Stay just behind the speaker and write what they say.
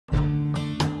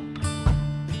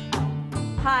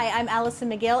Hi, I'm Allison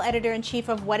McGill, Editor-in-Chief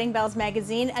of Wedding Bells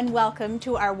magazine, and welcome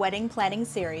to our wedding planning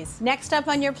series. Next up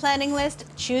on your planning list,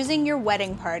 choosing your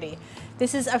wedding party.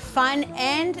 This is a fun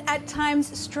and at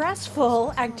times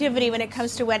stressful activity when it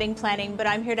comes to wedding planning, but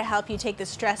I'm here to help you take the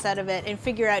stress out of it and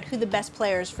figure out who the best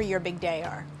players for your big day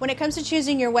are. When it comes to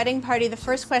choosing your wedding party, the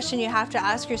first question you have to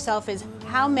ask yourself is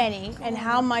how many and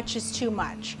how much is too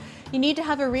much? You need to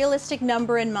have a realistic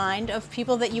number in mind of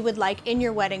people that you would like in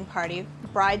your wedding party,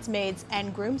 bridesmaids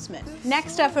and groomsmen.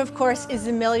 Next up, of course, is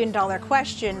the million-dollar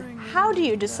question. How do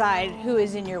you decide who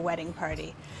is in your wedding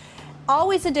party?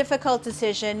 Always a difficult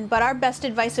decision, but our best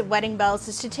advice at Wedding Bells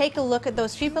is to take a look at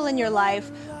those people in your life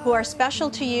who are special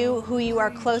to you, who you are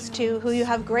close to, who you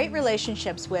have great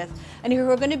relationships with, and who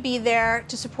are going to be there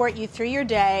to support you through your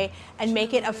day and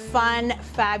make it a fun,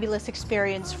 fabulous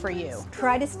experience for you.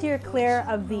 Try to steer clear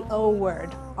of the O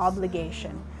word,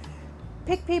 obligation.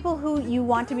 Pick people who you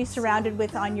want to be surrounded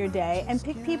with on your day, and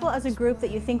pick people as a group that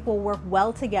you think will work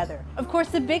well together. Of course,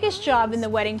 the biggest job in the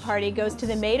wedding party goes to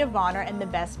the maid of honor and the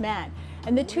best man.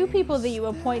 And the two people that you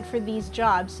appoint for these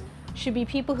jobs should be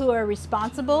people who are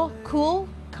responsible, cool,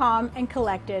 calm, and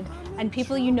collected, and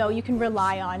people you know you can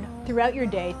rely on throughout your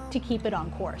day to keep it on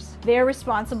course. They're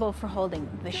responsible for holding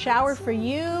the shower for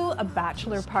you, a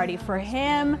bachelor party for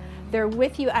him. They're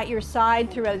with you at your side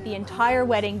throughout the entire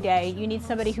wedding day. You need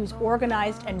somebody who's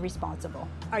organized and responsible.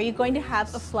 Are you going to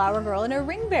have a flower girl and a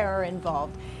ring bearer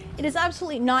involved? It is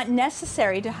absolutely not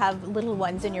necessary to have little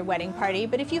ones in your wedding party,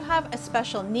 but if you have a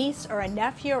special niece or a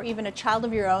nephew or even a child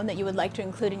of your own that you would like to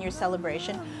include in your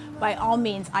celebration, by all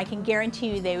means, I can guarantee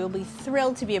you they will be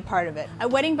thrilled to be a part of it. At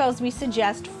Wedding Bells, we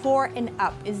suggest 4 and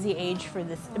up is the age for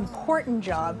this important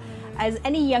job, as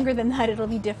any younger than that, it'll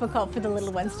be difficult for the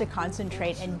little ones to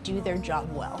concentrate and do their job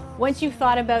well. Once you've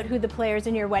thought about who the players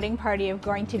in your wedding party are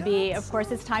going to be, of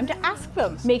course, it's time to ask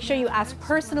them. Make sure you ask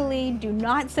personally, do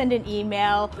not send an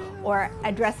email or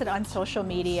address it on social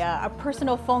media. A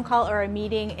personal phone call or a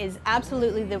meeting is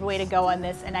absolutely the way to go on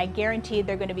this, and I guarantee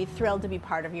they're going to be thrilled to be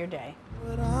part of your day.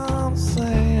 What I'm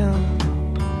saying,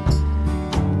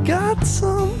 got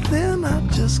something I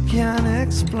just can't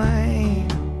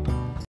explain.